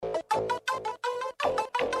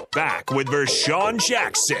back with Vershawn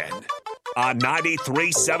Jackson on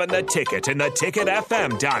 93.7 The Ticket and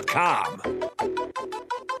theticketfm.com.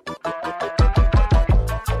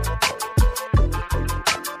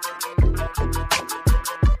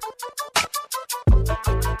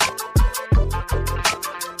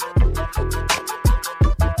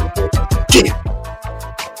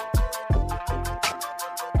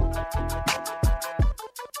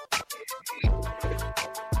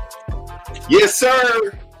 Yes,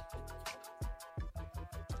 sir.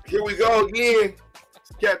 Here we go again. It's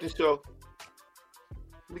the Captain Show.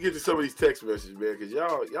 Let me get to some of these text messages, man, because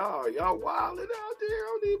y'all wilding out there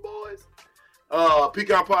on these boys.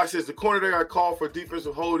 Pecan Pie says the corner that got called for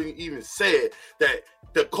defensive holding even said that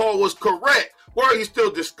the call was correct. Why are you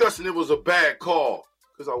still discussing it was a bad call?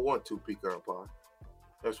 Because I want to, Pecan Pie.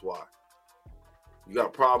 That's why. You got a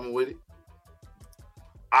problem with it?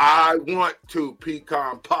 I want to,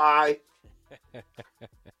 Pecan Pie.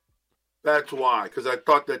 That's why, because I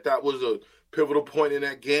thought that was a pivotal point in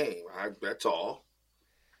that game. That's all.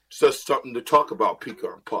 It's just something to talk about,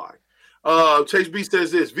 Pecan Pie. Chase B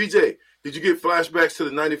says this. VJ, did you get flashbacks to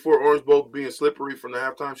the 94 Orange Bowl being slippery from the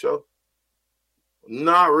halftime show?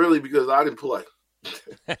 Not really, because I didn't play.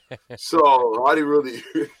 So I didn't really.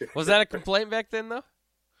 Was that a complaint back then, though?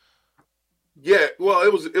 Yeah, well,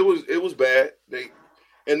 it was bad.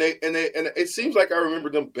 And it seems like I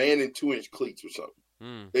remember them banning 2-inch cleats or something.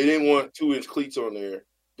 They didn't want 2-inch cleats on there,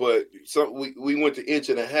 but we went to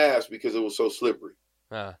 1.5 because it was so slippery.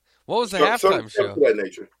 What was the halftime show? That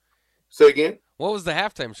nature. Say again. What was the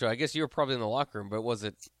halftime show? I guess you were probably in the locker room, but was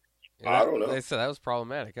it? I don't know. They said that was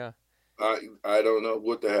problematic, huh? I don't know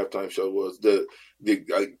what the halftime show was.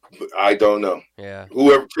 I don't know. Yeah.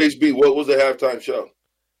 Whoever Chase B, what was the halftime show?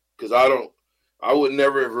 Because I would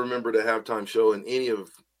never have remembered the halftime show in any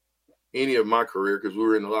of my career because we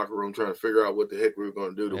were in the locker room trying to figure out what the heck we were going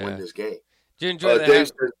to do to win this game. Did you enjoy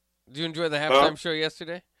the halftime show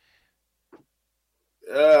yesterday?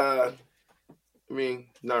 I mean,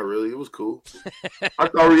 not really. It was cool. I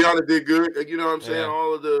thought Rihanna did good. You know what I'm saying? Yeah.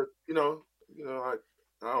 All of the, I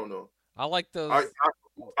don't know. I like those.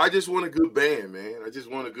 I just want a good band, man. I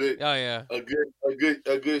just want a good,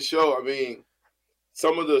 a good show. I mean,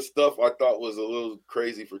 some of the stuff I thought was a little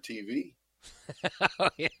crazy for TV. Oh,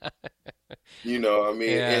 yeah. In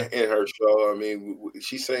her show, I mean,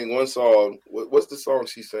 she sang one song. What's the song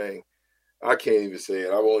she sang? I can't even say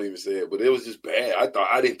it. I won't even say it. But it was just bad.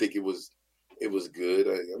 I didn't think it was good.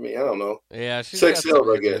 I mean, I don't know. Yeah, she's Sex got sells,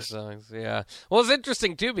 I guess. Songs. Yeah. Well, it's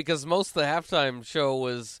interesting too because most of the halftime show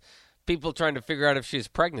was people trying to figure out if she was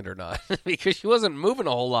pregnant or not because she wasn't moving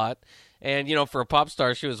a whole lot. And, for a pop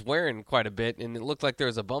star, she was wearing quite a bit, and it looked like there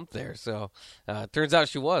was a bump there. So, turns out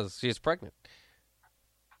she was pregnant.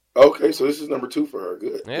 Okay, so this is number 2 for her.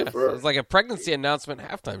 Good. Yeah, Good for her. It was like a pregnancy announcement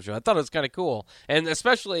halftime show. I thought it was kind of cool. And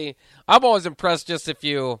especially, I'm always impressed if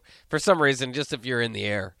you're in the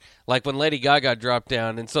air. Like when Lady Gaga dropped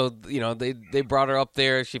down, and so, they brought her up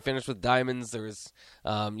there. She finished with diamonds. There was,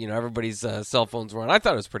 everybody's cell phones were on. I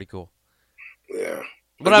thought it was pretty cool. Yeah.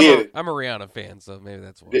 But I'm a Rihanna fan, so maybe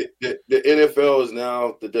that's why. The NFL is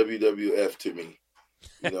now the WWF to me.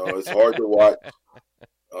 It's hard to watch.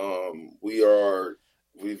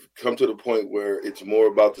 We've come to the point where it's more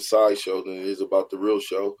about the sideshow than it is about the real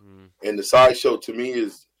show. And the sideshow to me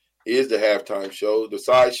is the halftime show. The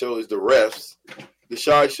sideshow is the refs. The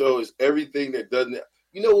sideshow is everything that doesn't.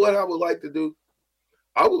 You know what I would like to do?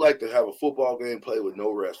 I would like to have a football game play with no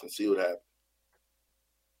refs and see what happens.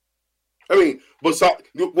 I mean,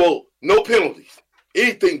 no penalties.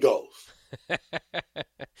 Anything goes. I'm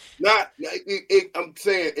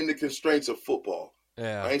saying in the constraints of football.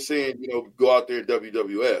 Yeah. I ain't saying, go out there and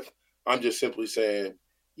WWF. I'm just simply saying,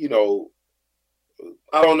 I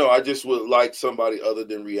don't know. I just would like somebody other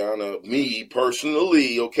than Rihanna. Me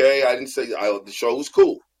personally, okay? I didn't say the show was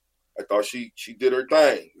cool. I thought she did her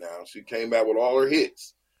thing. Now, she came back with all her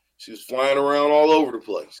hits. She was flying around all over the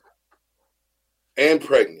place. And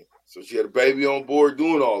pregnant. So she had a baby on board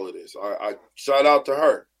doing all of this. I shout out to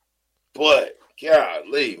her. But,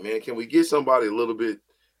 golly, man, can we get somebody a little bit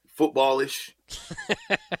footballish?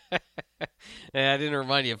 Yeah, I didn't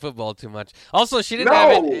remind you of football too much. Also, she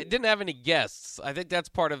didn't have any guests. I think that's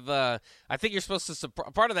part of I think you're supposed to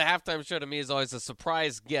part of the halftime show to me is always a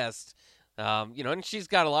surprise guest. And she's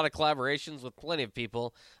got a lot of collaborations with plenty of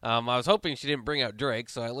people. I was hoping she didn't bring out Drake,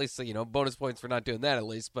 so at least bonus points for not doing that at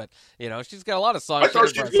least. But she's got a lot of songs. I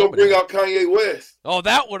thought she was going to bring out Kanye West. Oh,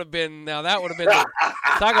 that would have been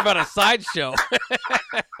talk about a sideshow.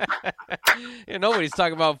 Nobody's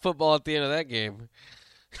talking about football at the end of that game.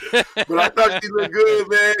 But I thought she looked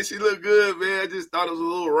good, man. I just thought it was a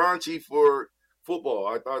little raunchy for football.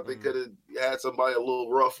 I thought they could have had somebody a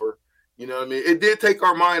little rougher. You know what I mean? It did take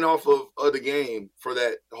our mind off of the game for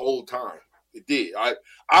that whole time. It did. I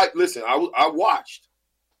listen. I watched.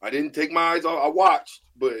 I didn't take my eyes off. I watched,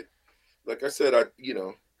 but like I said, I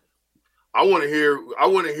want to hear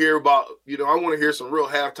about. I want to hear some real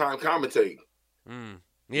halftime commentating.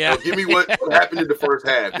 Yeah. Give me what happened in the first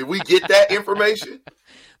half. Did we get that information?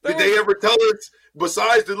 Did they ever tell us?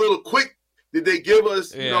 Besides the little quick, did they give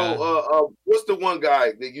us? What's the one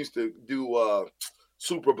guy that used to do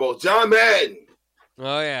Super Bowl? John Madden.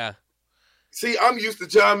 Oh yeah. See, I'm used to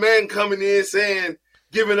John Madden coming in saying,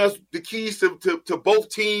 giving us the keys to both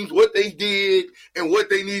teams, what they did and what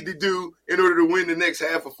they need to do in order to win the next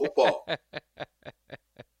half of football.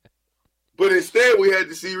 But instead, we had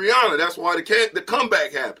to see Rihanna. That's why the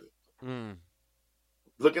comeback happened.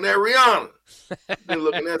 Looking at Rihanna. Then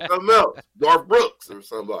looking at something else. Garth Brooks or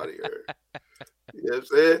somebody. You know what I'm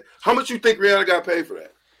saying? How much you think Rihanna got paid for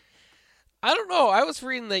that? I don't know. I was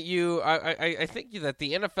reading that I think that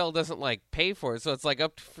the NFL doesn't pay for it, so it's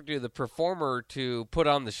up to the performer to put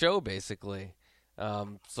on the show, basically.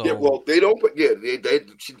 Yeah, well, they don't put. Yeah, they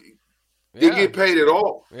get paid at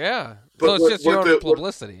all. Yeah, but so it's just your own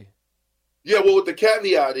publicity. Yeah, well, what the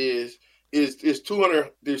caveat is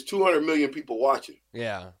 200. There's 200 million people watching.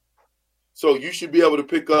 Yeah. So you should be able to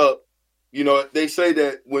pick up. They say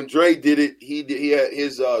that when Dre did it, he had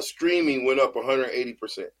his streaming went up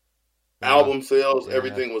 180%. Album sales,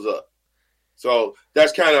 everything was up. So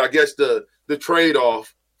that's kind of, I guess, the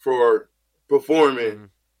trade-off for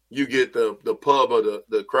performing. You get the pub or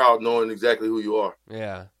the crowd knowing exactly who you are.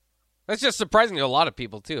 Yeah. That's just surprising to a lot of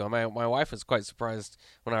people, too. My wife was quite surprised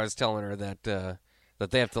when I was telling her that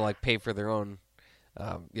they have to, pay for their own,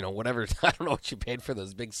 whatever. I don't know what you paid for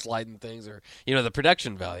those big sliding things or, the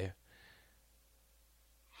production value.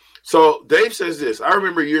 So Dave says this. I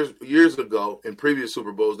remember years ago in previous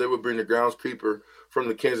Super Bowls, they would bring the groundskeeper from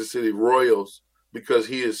the Kansas City Royals because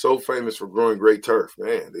he is so famous for growing great turf.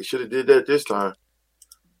 Man, they should have did that this time.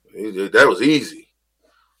 That was easy.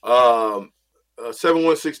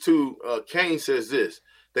 7162 Kane says this.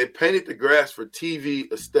 They painted the grass for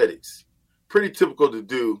TV aesthetics. Pretty typical to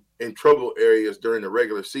do in trouble areas during the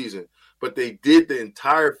regular season, but they did the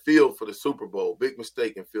entire field for the Super Bowl. Big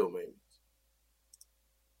mistake in field maintenance.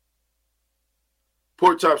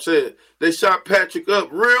 Pork Chop said they shot Patrick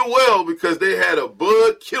up real well because they had a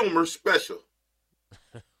Bud Kilmer special.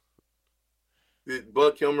 Did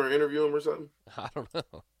Bud Kilmer interview him or something? I don't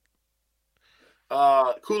know.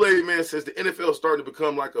 Kool-Aid Man says the NFL is starting to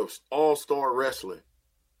become like a all-star wrestling.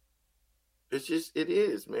 It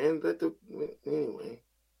is, man. Anyway.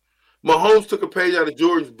 Mahomes took a page out of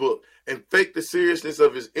Jordan's book and faked the seriousness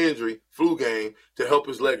of his injury, flu game, to help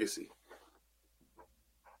his legacy.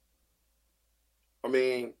 I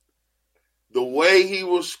mean, the way he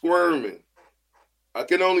was squirming, I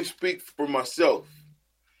can only speak for myself.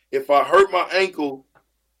 If I hurt my ankle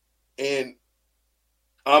and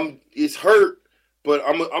it's hurt, but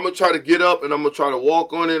I'm gonna try to get up and I'm gonna try to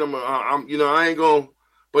walk on it. I ain't gonna.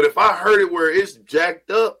 But if I hurt it where it's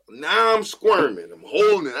jacked up, now I'm squirming. I'm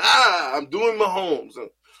holding it. I'm doing Mahomes.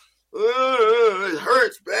 It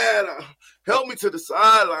hurts bad. Help me to the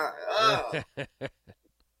sideline.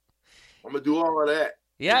 I'm going to do all of that.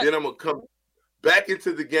 Yeah. And then I'm going to come back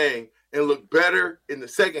into the game and look better in the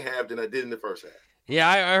second half than I did in the first half. Yeah,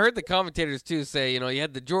 I heard the commentators, too, say, you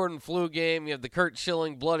had the Jordan flu game, you have the Kurt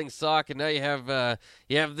Schilling blooding sock, and now you have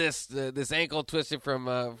this ankle twisted from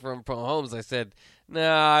Mahomes. I said,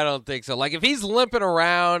 no, I don't think so. If he's limping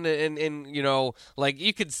around and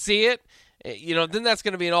you could see it, then that's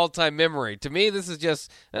going to be an all-time memory. To me, this is just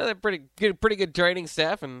pretty good training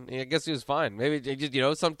staff, and I guess he was fine. Maybe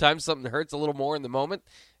just, sometimes something hurts a little more in the moment.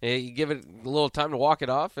 You give it a little time to walk it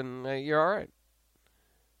off, and you're all right.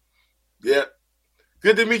 Yeah.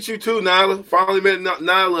 Good to meet you too, Nyla. Finally met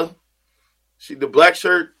Nyla. The black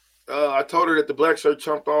shirt. I told her that the black shirt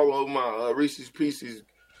chumped all over my Reese's Pieces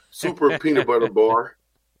super peanut butter bar.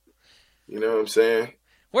 You know what I'm saying?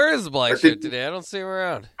 Where is the black shirt today? I don't see him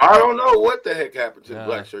around. I don't know what the heck happened to the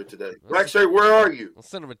black shirt today. Black shirt, where are you? I'll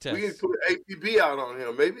send him a text. We need to put an APB out on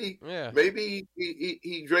him. Maybe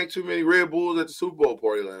he drank too many Red Bulls at the Super Bowl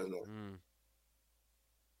party last night.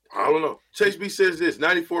 I don't know. Chase B says this.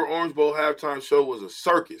 94 Orange Bowl halftime show was a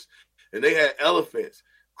circus, and they had elephants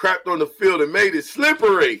crapped on the field and made it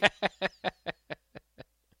slippery.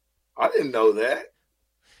 I didn't know that.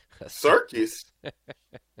 Circus?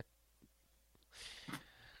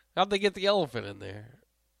 How'd they get the elephant in there?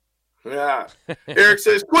 Yeah. Eric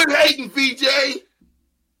says, quit hating, VJ.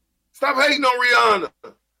 Stop hating on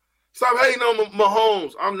Rihanna. Stop hating on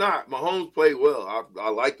Mahomes. I'm not. Mahomes played well. I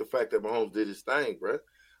like the fact that Mahomes did his thing, bro.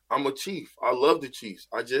 I'm a Chief. I love the Chiefs.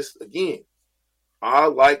 I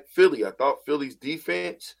like Philly. I thought Philly's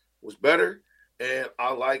defense was better, and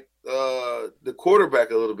I like the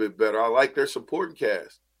quarterback a little bit better. I like their supporting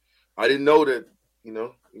cast. I didn't know that,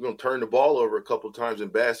 you're going to turn the ball over a couple of times in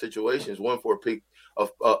bad situations, one for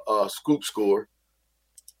a scoop score.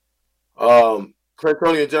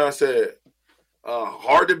 Clantonia John said,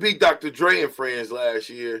 hard to beat Dr. Dre and friends last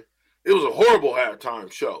year. It was a horrible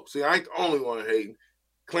halftime show. See, I ain't the only one hating.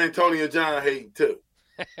 Clantonia John hating too.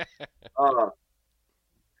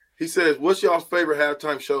 He says, what's y'all's favorite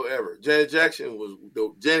halftime show ever? Janet Jackson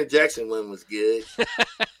one was good.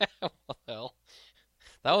 Well,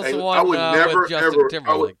 that was the one with Justin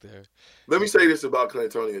Timberlake there. Let me say this about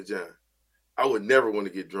Clantonia John. I would never want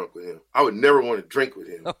to get drunk with him. I would never want to drink with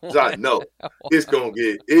him. Because I know it's gonna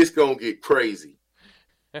get crazy.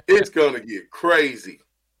 It's gonna get crazy.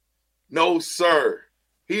 No, sir.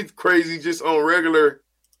 He's crazy just on regular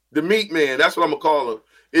the meat man. That's what I'm gonna call him.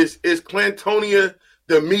 It's Clantonia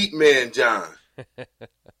the meat man John.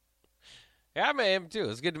 Yeah, I met him too. It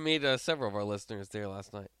was good to meet several of our listeners there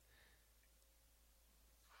last night.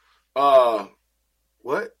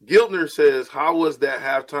 What? Giltner says, how was that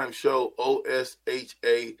halftime show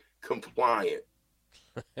OSHA compliant?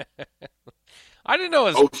 I didn't know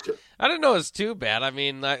it was too bad. I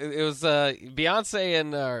mean, it was Beyonce and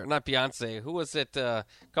not Beyonce. Who was it a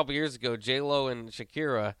couple years ago? J-Lo and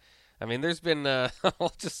Shakira. I mean, there's been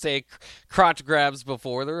I'll just say crotch grabs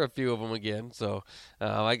before. There were a few of them again. So she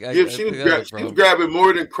was grabbing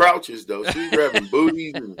more than crouches though. She was grabbing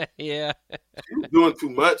booties. And yeah, she was doing too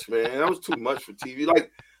much, man. That was too much for TV.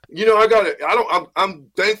 Like, I'm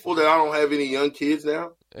thankful that I don't have any young kids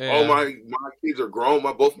now. Yeah. All my kids are grown.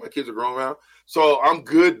 Both my kids are grown now. So I'm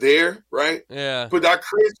good there, right? Yeah. But I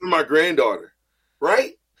cringe for my granddaughter,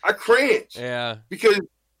 right? I cringe. Yeah. Because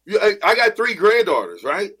I got 3 granddaughters,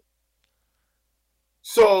 right?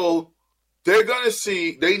 So they're going to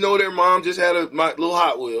see, they know their mom just had my little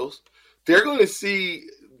Hot Wheels. They're going to see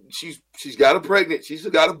she's got a pregnant. She's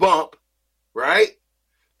got a bump, right?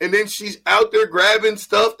 And then she's out there grabbing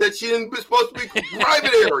stuff that she didn't be supposed to be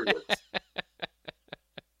private areas.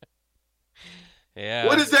 Yeah.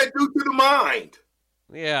 What does that do to the mind?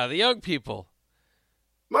 Yeah, the young people.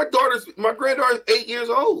 My granddaughter's 8 years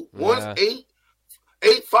old. Yeah. One's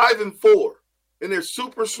 8, 5, and 4. And they're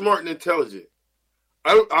super smart and intelligent.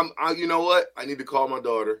 You know what? I need to call my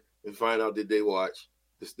daughter and find out did they watch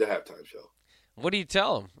the halftime show. What do you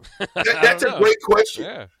tell them? That's a great question.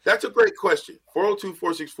 Yeah. That's a great question.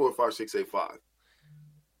 402-464-5685.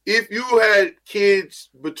 If you had kids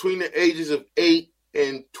between the ages of 8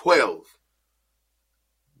 and 12,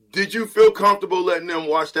 did you feel comfortable letting them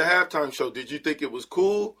watch the halftime show? Did you think it was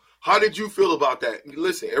cool? How did you feel about that?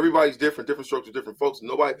 Listen, everybody's different strokes for different folks.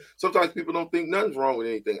 Sometimes people don't think nothing's wrong with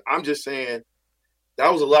anything. I'm just saying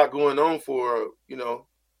that was a lot going on for,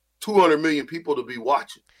 200 million people to be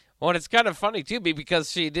watching. Well, and it's kind of funny, too,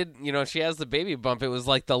 because she has the baby bump. It was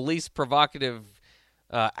like the least provocative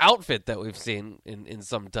outfit that we've seen in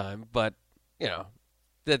some time. But, that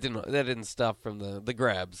didn't stop from the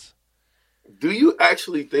grabs. Do you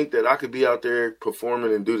actually think that I could be out there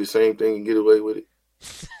performing and do the same thing and get away with it?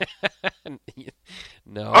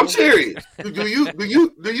 No. I'm serious. Do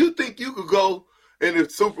you think you could go in the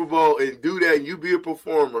Super Bowl and do that and you be a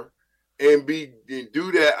performer and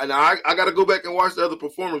do that? And I got to go back and watch the other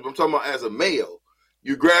performers. But I'm talking about as a male.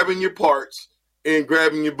 You're grabbing your parts and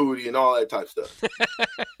grabbing your booty and all that type of stuff.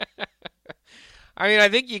 I mean, I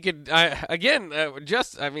think you could,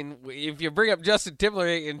 if you bring up Justin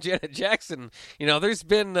Timberlake and Janet Jackson, there's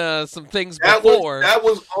been some things before. That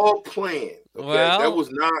was all planned. Okay? Well, that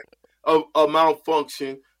was not a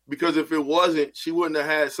malfunction, because if it wasn't, she wouldn't have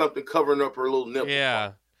had something covering up her little nipple.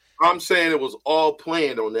 Yeah. I'm saying it was all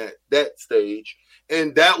planned on that stage.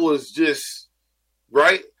 And that was just,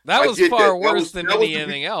 right? That was far worse than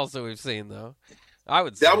anything else that we've seen, though. I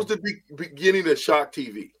would say. That was the beginning of Shock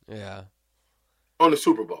TV. Yeah. On the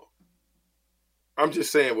Super Bowl. I'm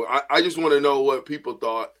just saying, I just want to know what people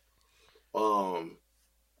thought.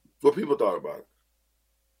 What people thought about it.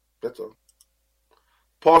 That's all.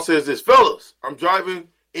 Paul says this, fellas, I'm driving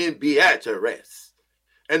in Beatrice,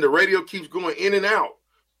 and the radio keeps going in and out.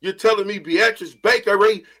 You're telling me Beatrice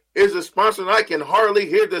Bakery is a sponsor and I can hardly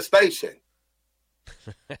hear the station.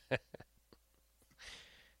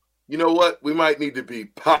 You know what? We might need to be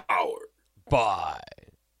powered by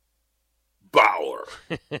Bauer.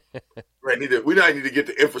 We might need to get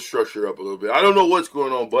the infrastructure up a little bit. I don't know what's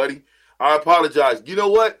going on, buddy. I apologize. You know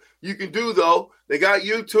what you can do, though? They got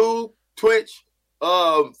YouTube, Twitch,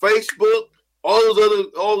 Facebook, all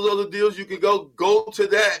those other deals. You can go to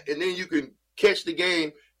that, and then you can catch the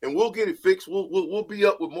game, and we'll get it fixed. We'll be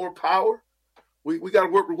up with more power. We got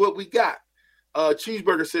to work with what we got.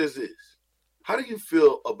 Cheeseburger says this: how do you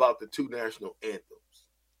feel about the two national anthems?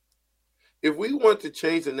 If we want to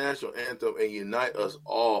change the national anthem and unite us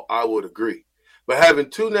all, I would agree. But having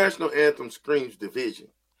two national anthems screams division.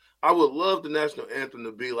 I would love the national anthem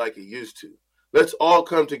to be like it used to. Let's all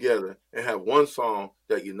come together and have one song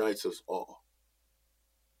that unites us all.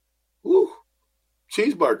 Woo!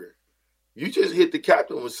 Cheeseburger, you just hit the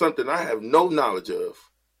captain with something I have no knowledge of.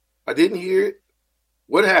 I didn't hear it.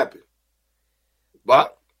 What happened?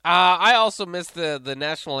 Bob? I also missed the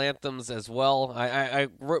national anthems as well. I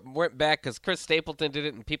went back because Chris Stapleton did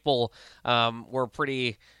it, and people were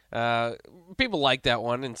pretty people liked that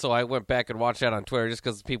one, and so I went back and watched that on Twitter just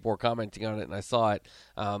because people were commenting on it, and I saw it.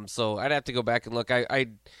 So I'd have to go back and look. I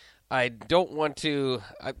don't want to.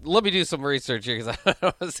 Let me do some research here because I don't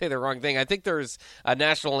want to say the wrong thing. I think there's a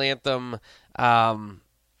national anthem.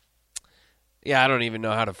 Yeah, I don't even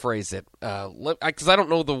know how to phrase it because I don't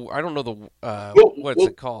know what's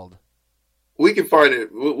it called. We can find it.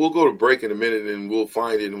 We'll go to break in a minute, and we'll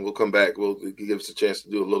find it, and we'll come back. We'll give us a chance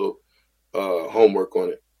to do a little homework on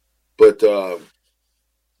it. But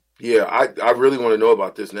yeah, I really want to know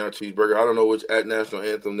about this now, Cheeseburger. I don't know which national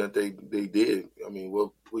anthem that they did. I mean,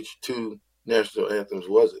 which two national anthems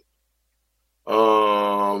was it?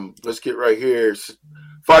 Let's get right here.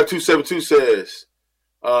 5272 says.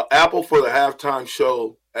 Apple for the halftime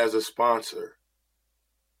show as a sponsor.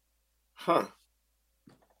 Huh.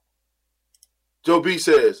 Joe B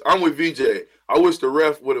says, I'm with VJ. I wish the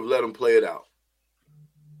ref would have let him play it out.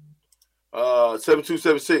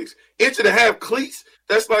 7276. 1.5 cleats?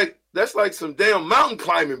 That's like some damn mountain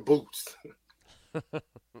climbing boots.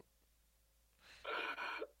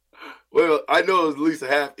 Well, I know it's at least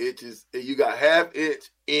 1/2 inches, and you got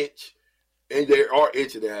 1/2 inch, and there are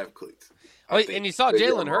 1.5 cleats. Oh, and you saw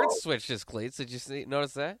Jalen Hurts switch his cleats. Did you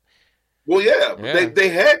notice that? Well, yeah. They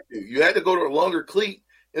had to. You had to go to a longer cleat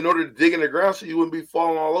in order to dig in the ground so you wouldn't be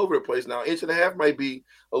falling all over the place. Now, 1.5 might be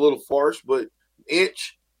a little harsh, but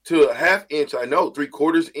inch to 1/2 inch, I know.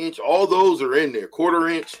 3/4 inch, all those are in there. 1/4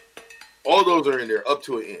 inch, all those are in there, up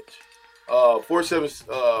to 1 inch.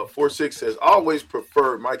 4746 says, I always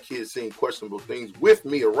prefer my kids seeing questionable things with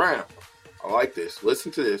me around. I like this.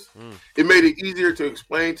 Listen to this. It made it easier to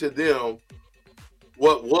explain to them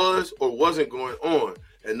what was or wasn't going on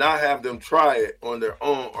and not have them try it on their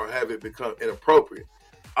own or have it become inappropriate.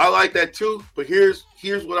 I like that too, but here's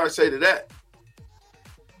what I say to that.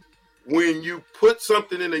 When you put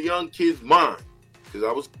something in a young kid's mind,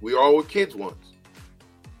 because we all were kids once,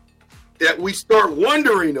 that we start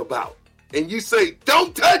wondering about, and you say,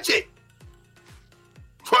 don't touch it.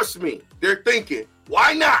 Trust me, they're thinking,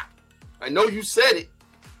 why not? I know you said it,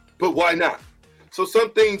 but why not? So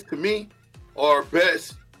some things to me are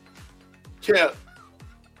best kept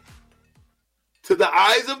to the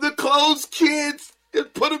eyes of the closed kids.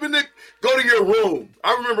 Just put them go to your room.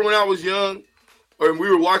 I remember when I was young, or we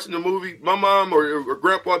were watching the movie, my mom or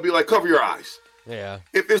grandpa would be like, cover your eyes. Yeah.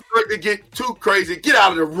 If it's starting to get too crazy, get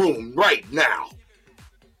out of the room right now.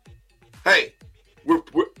 Hey, we're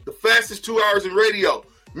the fastest 2 hours in radio.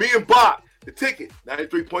 Me and Bob, the ticket,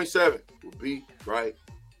 93.7. We'll be right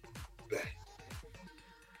back.